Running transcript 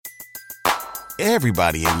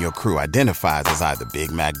Everybody in your crew identifies as either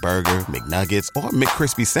Big Mac Burger, McNuggets, or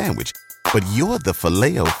McCrispy Sandwich. But you're the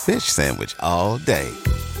Filet-O-Fish Sandwich all day.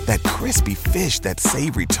 That crispy fish, that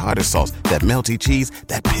savory tartar sauce, that melty cheese,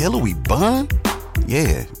 that pillowy bun.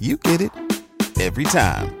 Yeah, you get it. Every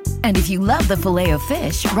time. And if you love the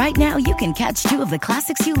Filet-O-Fish, right now you can catch two of the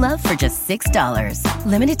classics you love for just $6.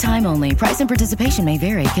 Limited time only. Price and participation may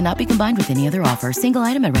vary. Cannot be combined with any other offer. Single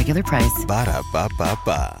item at regular price.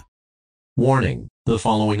 Ba-da-ba-ba-ba. Warning: the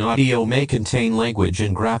following audio may contain language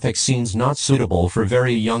and graphic scenes not suitable for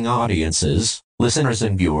very young audiences. Listeners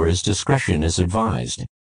and viewers' discretion is advised.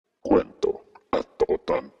 Kwento at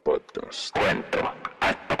Takutan Podcast. Kwento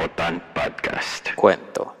at Takutan Podcast.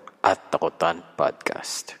 Kwento at Takutan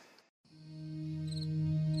Podcast.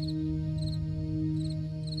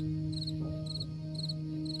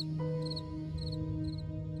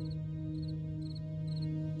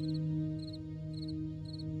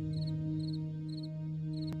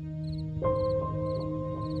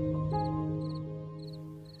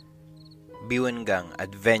 Biwangang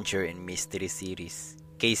Adventure and Mystery Series,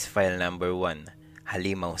 Case File Number 1,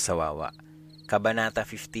 Halimaw sa Wawa. Kabanata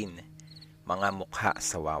 15, Mga Mukha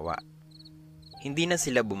sa Wawa. Hindi na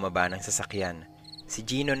sila bumaba ng sasakyan. Si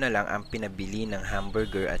Gino na lang ang pinabili ng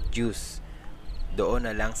hamburger at juice.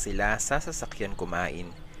 Doon na lang sila sa sasakyan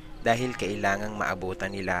kumain dahil kailangang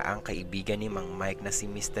maabutan nila ang kaibigan ni Mang Mike na si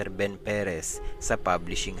Mr. Ben Perez sa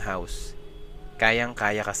publishing house.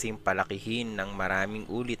 Kayang-kaya kasing palakihin ng maraming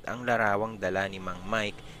ulit ang larawang dala ni Mang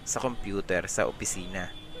Mike sa computer sa opisina.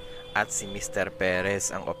 At si Mr. Perez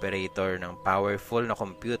ang operator ng powerful na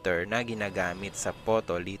computer na ginagamit sa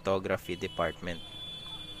photo lithography department.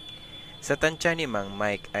 Sa tansya ni Mang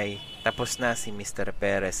Mike ay tapos na si Mr.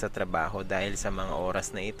 Perez sa trabaho dahil sa mga oras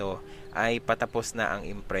na ito ay patapos na ang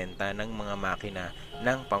imprenta ng mga makina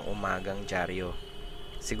ng pang-umagang dyaryo.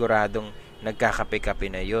 Siguradong nagkakape-kape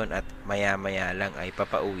na yon at maya-maya lang ay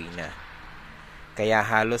papauwi na. Kaya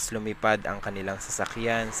halos lumipad ang kanilang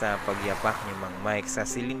sasakyan sa pagyapak ni Mang Mike sa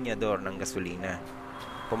silinyador ng gasolina.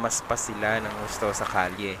 Pumaspas sila ng husto sa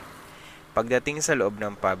kalye. Pagdating sa loob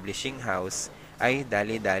ng publishing house ay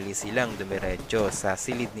dali-dali silang dumiretso sa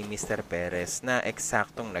silid ni Mr. Perez na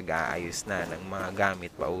eksaktong nag-aayos na ng mga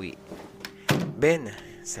gamit pauwi. Ben,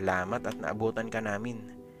 salamat at naabutan ka namin.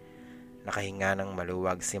 Nakahinga ng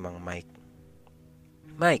maluwag si Mang Mike.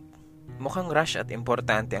 Mike, mukhang rush at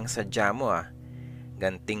importante ang sadya mo ah.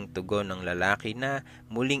 Ganting tugon ng lalaki na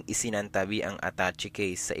muling isinantabi ang attache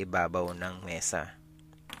case sa ibabaw ng mesa.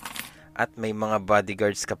 At may mga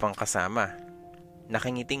bodyguards ka pang kasama.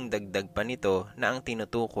 Nakangiting dagdag pa nito na ang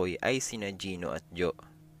tinutukoy ay sina Gino at Joe.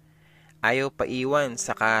 Ayaw pa iwan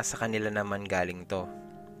saka sa kanila naman galing to.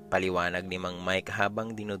 Paliwanag ni Mang Mike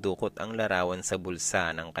habang dinudukot ang larawan sa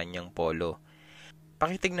bulsa ng kanyang polo.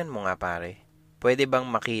 Pakitignan mo nga pare. Pwede bang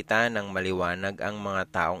makita ng maliwanag ang mga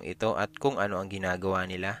taong ito at kung ano ang ginagawa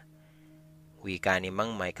nila? Wika ni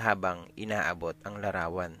Mang Mike habang inaabot ang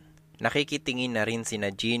larawan. Nakikitingin na rin sina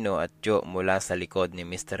Gino at Joe mula sa likod ni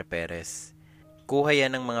Mr. Perez. Kuha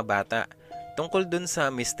yan ng mga bata tungkol dun sa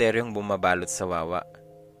misteryong bumabalot sa Wawa.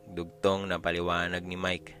 Dugtong na paliwanag ni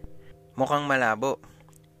Mike. Mukhang malabo.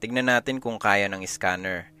 Tignan natin kung kaya ng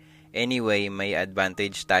scanner. Anyway, may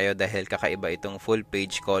advantage tayo dahil kakaiba itong full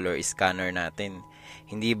page color scanner natin.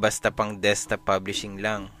 Hindi basta pang desktop publishing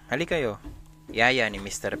lang. Hali kayo. Yaya ni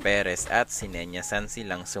Mr. Perez at sinenyasan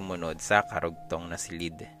silang sumunod sa karugtong na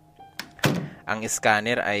silid. Ang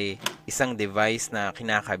scanner ay isang device na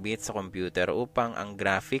kinakabit sa computer upang ang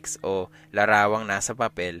graphics o larawang nasa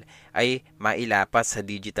papel ay mailapat sa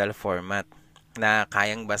digital format na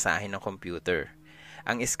kayang basahin ng computer.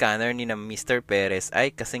 Ang scanner ni Mr. Perez ay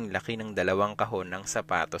kasing laki ng dalawang kahon ng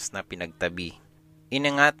sapatos na pinagtabi.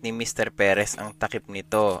 Inangat ni Mr. Perez ang takip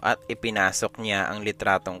nito at ipinasok niya ang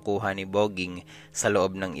litratong kuha ni Boging sa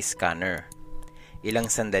loob ng scanner. Ilang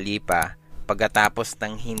sandali pa, pagkatapos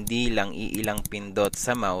ng hindi lang iilang pindot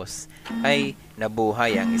sa mouse, ay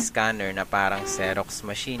nabuhay ang scanner na parang Xerox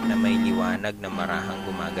machine na may liwanag na marahang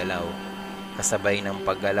gumagalaw. Kasabay ng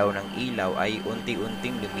paggalaw ng ilaw ay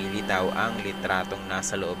unti-unting lumilitaw ang litratong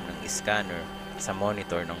nasa loob ng scanner sa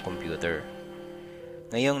monitor ng computer.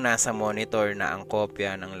 Ngayong nasa monitor na ang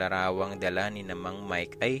kopya ng larawang dala ni Mang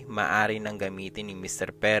Mike ay maaari nang gamitin ni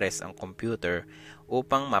Mr. Perez ang computer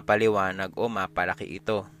upang mapaliwanag o mapalaki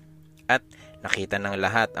ito. At nakita ng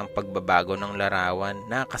lahat ang pagbabago ng larawan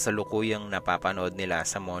na kasalukuyang napapanood nila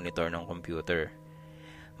sa monitor ng computer.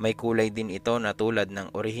 May kulay din ito na tulad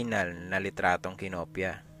ng orihinal na litratong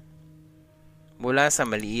kinopya. Mula sa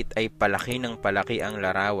maliit ay palaki ng palaki ang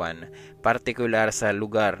larawan, partikular sa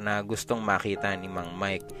lugar na gustong makita ni Mang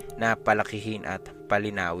Mike na palakihin at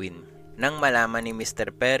palinawin. Nang malaman ni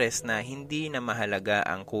Mr. Perez na hindi na mahalaga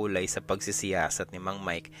ang kulay sa pagsisiyasat ni Mang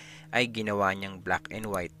Mike, ay ginawa niyang black and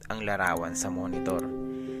white ang larawan sa monitor.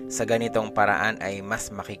 Sa ganitong paraan ay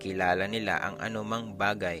mas makikilala nila ang anumang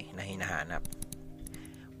bagay na hinahanap.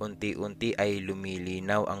 Unti-unti ay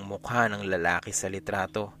lumilinaw ang mukha ng lalaki sa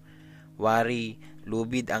litrato. Wari,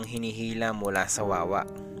 lubid ang hinihila mula sa Wawa.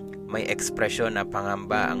 May ekspresyon na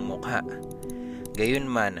pangamba ang mukha.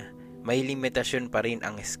 Gayunman, may limitasyon pa rin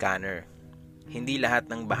ang scanner. Hindi lahat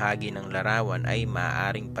ng bahagi ng larawan ay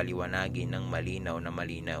maaaring paliwanagin ng malinaw na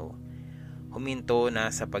malinaw. Huminto na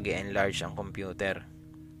sa pag-enlarge ang computer.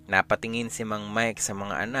 Napatingin si Mang Mike sa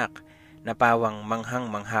mga anak na pawang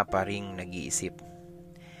manghang-mangha pa ring nag-iisip.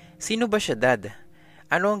 Sino ba siya, Dad?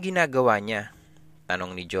 Ano ang ginagawa niya?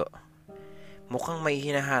 Tanong ni Jo. Mukhang may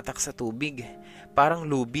hinahatak sa tubig. Parang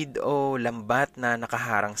lubid o lambat na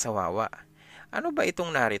nakaharang sa Wawa. Ano ba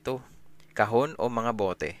itong narito? Kahon o mga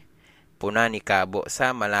bote? Puna ni Kabo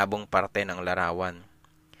sa malabong parte ng larawan.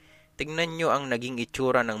 Tignan nyo ang naging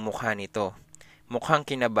itsura ng mukha nito. Mukhang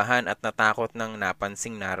kinabahan at natakot nang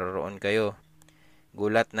napansing naroroon kayo.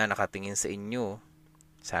 Gulat na nakatingin sa inyo,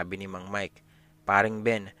 sabi ni Mang Mike. Paring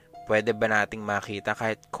Ben, pwede ba nating makita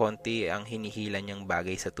kahit konti ang hinihila niyang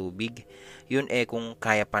bagay sa tubig? Yun kung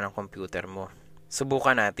kaya pa ng computer mo.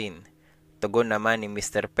 Subukan natin. Tugon naman ni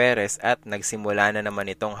Mr. Perez at nagsimula na naman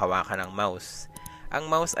itong hawakan ng mouse. Ang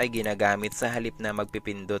mouse ay ginagamit sa halip na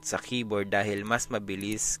magpipindot sa keyboard dahil mas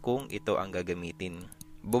mabilis kung ito ang gagamitin.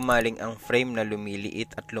 Bumaling ang frame na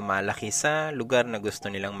lumiliit at lumalaki sa lugar na gusto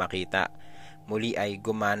nilang makita. Muli ay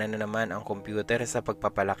gumana na naman ang computer sa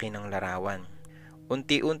pagpapalaki ng larawan.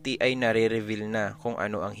 Unti-unti ay nare-reveal na kung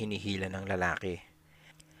ano ang hinihila ng lalaki.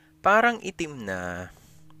 Parang itim na...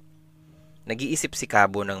 Nag-iisip si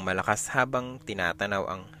Kabo ng malakas habang tinatanaw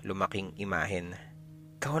ang lumaking imahen.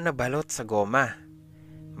 Kahon na balot sa goma.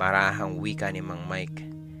 Marahang wika ni Mang Mike.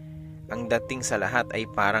 Ang dating sa lahat ay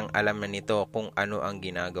parang alam na nito kung ano ang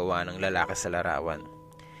ginagawa ng lalaki sa larawan.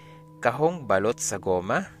 Kahong balot sa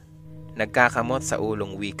goma? Nagkakamot sa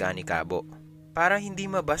ulong wika ni Kabo. Para hindi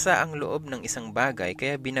mabasa ang loob ng isang bagay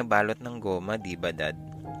kaya binabalot ng goma, di ba, Dad?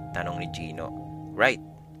 Tanong ni Gino. Right.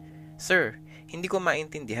 Sir, hindi ko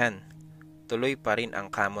maintindihan. Tuloy pa rin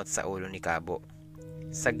ang kamot sa ulo ni Kabo.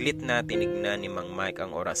 Saglit na tinignan ni Mang Mike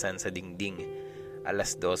ang orasan sa dingding.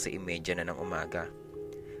 12:30 na ng umaga.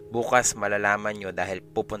 Bukas malalaman nyo dahil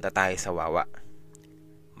pupunta tayo sa Wawa.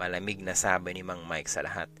 Malamig na sabi ni Mang Mike sa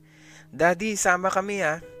lahat. Daddy, sama kami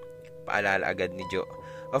ha. Paalala agad ni Joe.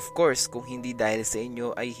 Of course, kung hindi dahil sa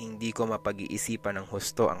inyo ay hindi ko mapag-iisipan ng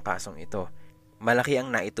husto ang kasong ito. Malaki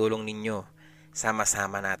ang naitulong ninyo.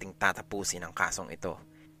 Sama-sama nating tatapusin ang kasong ito.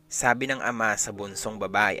 Sabi ng ama sa bunsong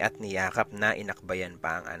babae at niyakap na inakbayan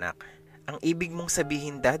pa ang anak. Ang ibig mong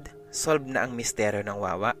sabihin, Dad, solve na ang misteryo ng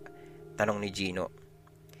Wawa? Tanong ni Gino.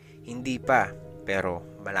 Hindi pa, pero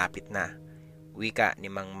malapit na. Wika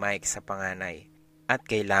ni Mang Mike sa panganay. At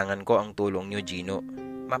kailangan ko ang tulong niyo, Gino.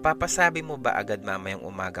 Mapapasabi mo ba agad mamayang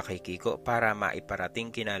umaga kay Kiko para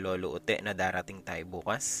maiparating kina Lolo Ute na darating tayo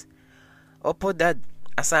bukas? Opo, Dad.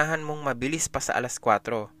 Asahan mong mabilis pa sa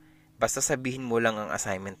 4:00. Basta sabihin mo lang ang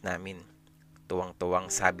assignment namin. Tuwang-tuwang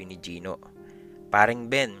sabi ni Gino. Paring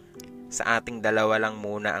Ben, sa ating dalawa lang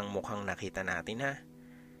muna ang mukhang nakita natin ha.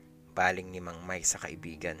 Baling ni Mang Mike sa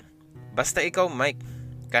kaibigan. Basta ikaw, Mike.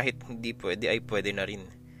 Kahit hindi pwede ay pwede na rin.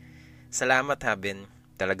 Salamat ha, Ben.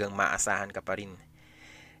 Talagang maasahan ka pa rin.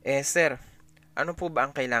 Sir, ano po ba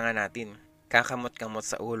ang kailangan natin? Kakamot-kamot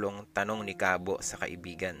sa ulong tanong ni Kabo sa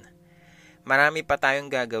kaibigan. Marami pa tayong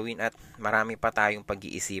gagawin at marami pa tayong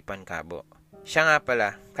pag-iisipan, Kabo. Siya nga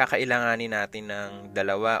pala, kakailanganin natin ng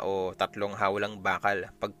 2 o 3 hawlang bakal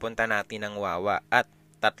pagpunta natin ng Wawa at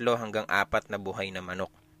 3 hanggang 4 na buhay na manok.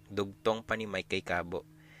 Dugtong pa ni Mike kay Kabo.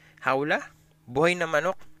 Hawla? Buhay na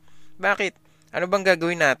manok? Bakit? Ano bang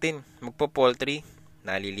gagawin natin? Magpo-poultry?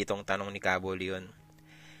 Nalilitong tanong ni Kabo Leon.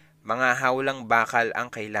 Mga hawlang bakal ang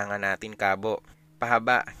kailangan natin, Kabo.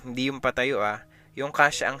 Pahaba, hindi yung patayo Yung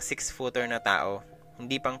kasya ang 6-footer na tao,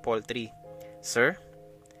 hindi pang poultry. Sir?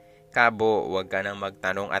 Kabo, huwag ka nang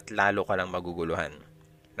magtanong at lalo ka lang maguguluhan.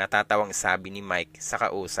 Natatawang sabi ni Mike sa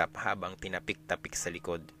kausap habang tinapik-tapik sa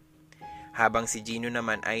likod. Habang si Gino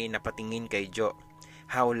naman ay napatingin kay Joe.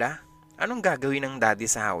 Hawla? Anong gagawin ng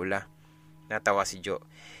daddy sa hawla? Natawa si Joe.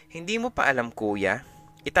 Hindi mo pa alam, kuya?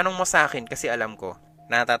 Itanong mo sa akin kasi alam ko.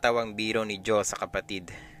 Natatawang biro ni Joe sa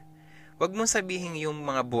kapatid. Huwag mong sabihin yung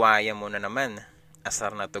mga buhaya mo na naman.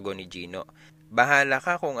 Asar na tugon ni Gino. Bahala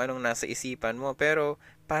ka kung anong nasa isipan mo pero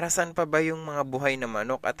para saan pa ba yung mga buhay na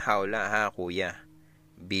manok at hawla ha, kuya?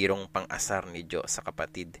 Birong pang-asar ni Joe sa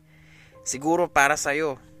kapatid. Siguro para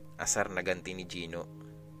sa'yo, asar na ganti ni Gino.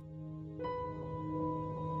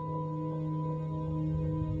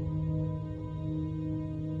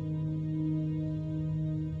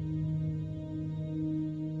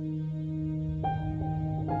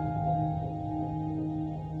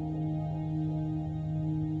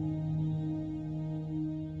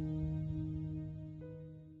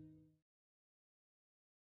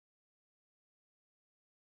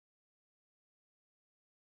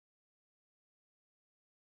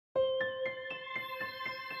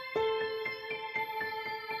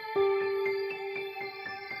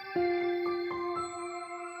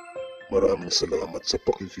 Maraming salamat sa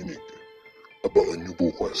pakikinig. Abangan niyo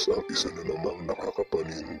bukas ang isa na namang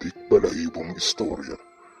nakakapanindig balahibong istorya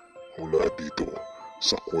mula dito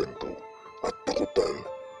sa Kwento at Takutan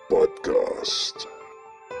Podcast.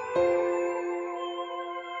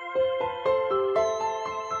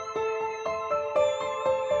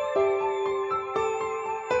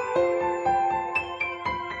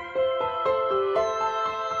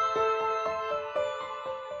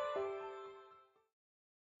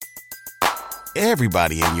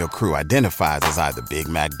 Everybody in your crew identifies as either Big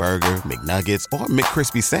Mac Burger, McNuggets, or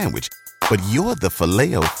McCrispy Sandwich. But you're the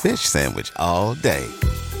Filet-O-Fish Sandwich all day.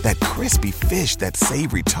 That crispy fish, that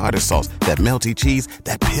savory tartar sauce, that melty cheese,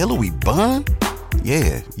 that pillowy bun.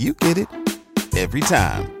 Yeah, you get it. Every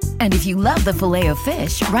time. And if you love the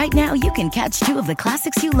Filet-O-Fish, right now you can catch two of the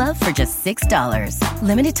classics you love for just $6.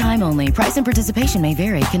 Limited time only. Price and participation may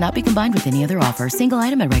vary. Cannot be combined with any other offer. Single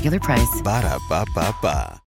item at regular price. Ba-da-ba-ba-ba.